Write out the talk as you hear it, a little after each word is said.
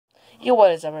Yo,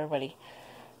 what is up, everybody?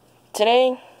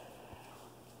 Today,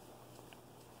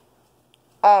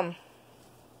 I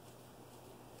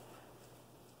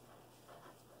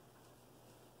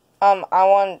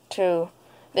want to,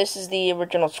 this is the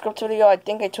original script video. I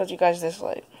think I told you guys this,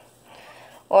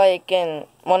 like in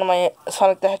one of my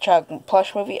Sonic the Hedgehog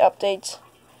plush movie updates.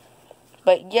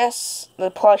 But yes,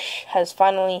 the plush has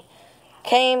finally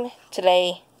came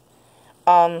today.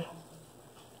 Hang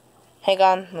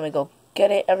on, let me go get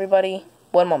it, everybody.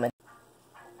 One moment.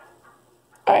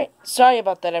 Alright, sorry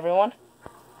about that, everyone.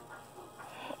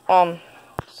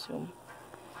 Zoom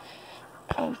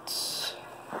out.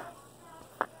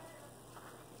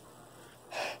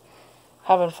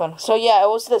 Having fun. So yeah, it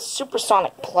was the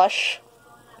Supersonic plush,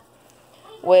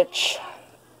 which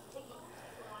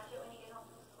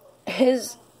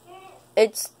it's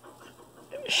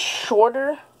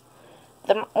shorter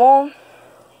than, well,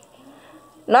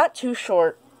 not too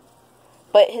short,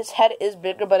 but his head is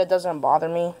bigger, but it doesn't bother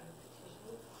me.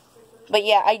 But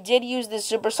yeah, I did use this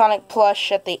Supersonic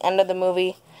plush at the end of the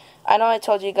movie. I know I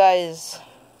told you guys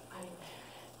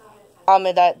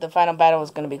that the final battle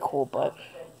was going to be cool, but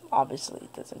obviously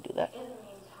it doesn't do that.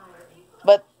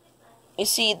 But you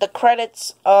see the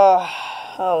credits, oh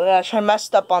gosh, I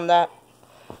messed up on that.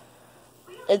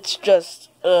 It's just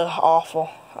awful.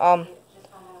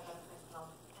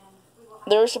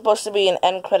 There was supposed to be an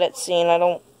end credit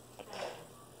scene.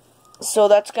 So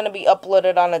that's going to be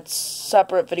uploaded on its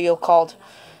separate video called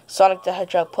Sonic the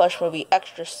Hedgehog plush movie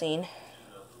extra scene.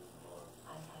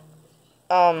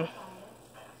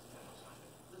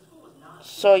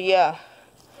 So yeah,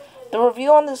 the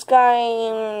review on this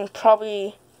guy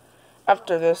probably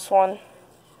after this one.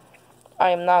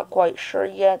 I am not quite sure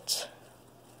yet.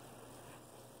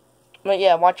 But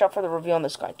yeah, watch out for the review on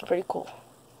this guy. It's pretty cool.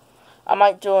 I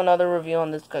might do another review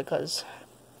on this guy because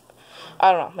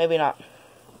I don't know, maybe not.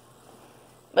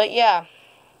 But yeah,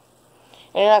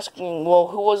 and you're asking, well,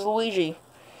 who was Luigi?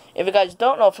 If you guys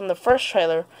don't know from the first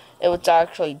trailer, it was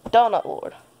actually Donut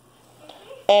Lord.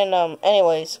 And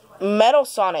anyways, Metal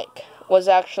Sonic was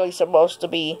actually supposed to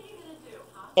be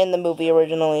in the movie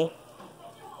originally.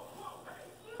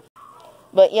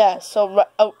 But yeah, so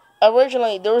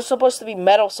originally there was supposed to be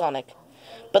Metal Sonic,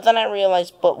 but then I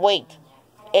realized, but wait,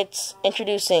 it's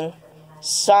introducing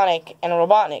Sonic and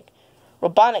Robotnik.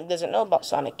 Robotnik doesn't know about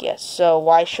Sonic yet, so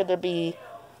why should there be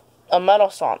a Metal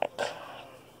Sonic?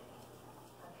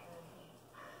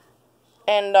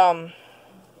 And, now,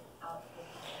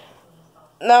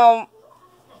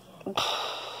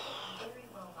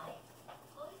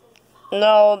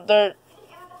 no,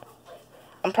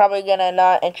 I'm probably gonna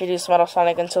not introduce Metal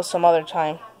Sonic until some other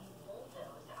time.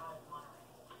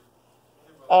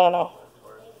 I don't know.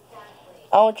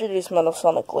 I'll introduce Metal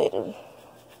Sonic later.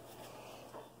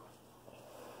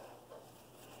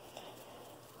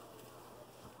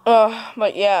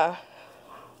 But yeah.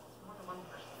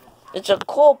 It's a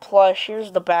cool plush.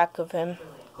 Here's the back of him.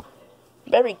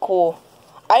 Very cool.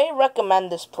 I recommend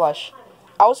this plush.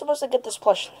 I was supposed to get this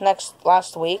plush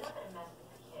last week,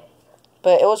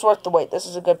 but it was worth the wait. This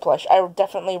is a good plush. I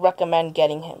definitely recommend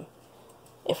getting him.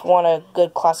 If you want a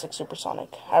good classic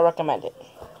Supersonic, I recommend it.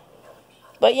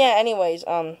 But yeah, anyways,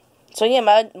 so yeah,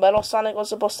 Metal Sonic was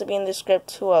supposed to be in the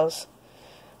script. Who else?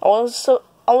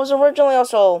 I was originally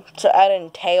also to add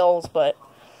in Tails, but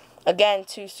again,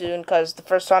 too soon, because the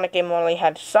first Sonic game only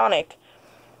had Sonic.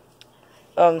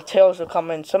 Tails will come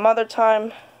in some other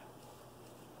time.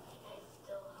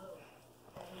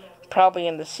 Probably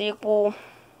in the sequel.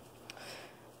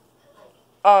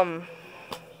 But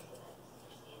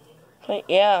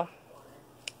yeah.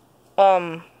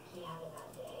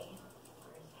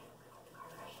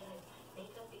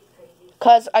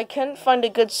 Because I couldn't find a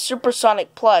good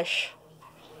Supersonic plush.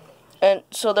 And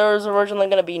so there was originally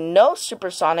going to be no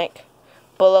Supersonic,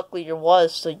 but luckily there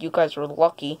was, so you guys were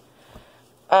lucky.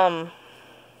 Because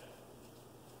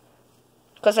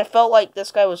I felt like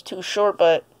this guy was too short,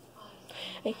 but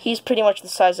he's pretty much the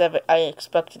size of I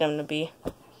expected him to be.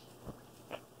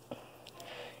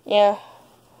 Yeah.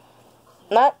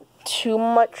 Not too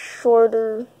much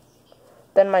shorter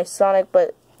than my Sonic,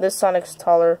 but this Sonic's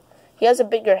taller. He has a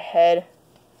bigger head,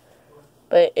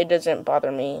 but it doesn't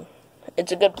bother me.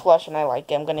 It's a good plush and I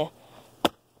like it. I'm gonna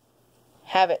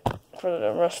have it for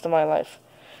the rest of my life.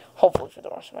 Hopefully for the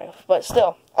rest of my life. But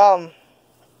still,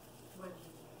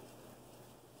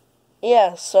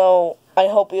 yeah, so I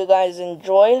hope you guys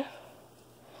enjoyed.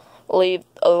 Leave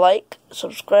a like,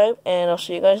 subscribe, and I'll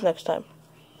see you guys next time.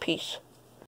 Peace.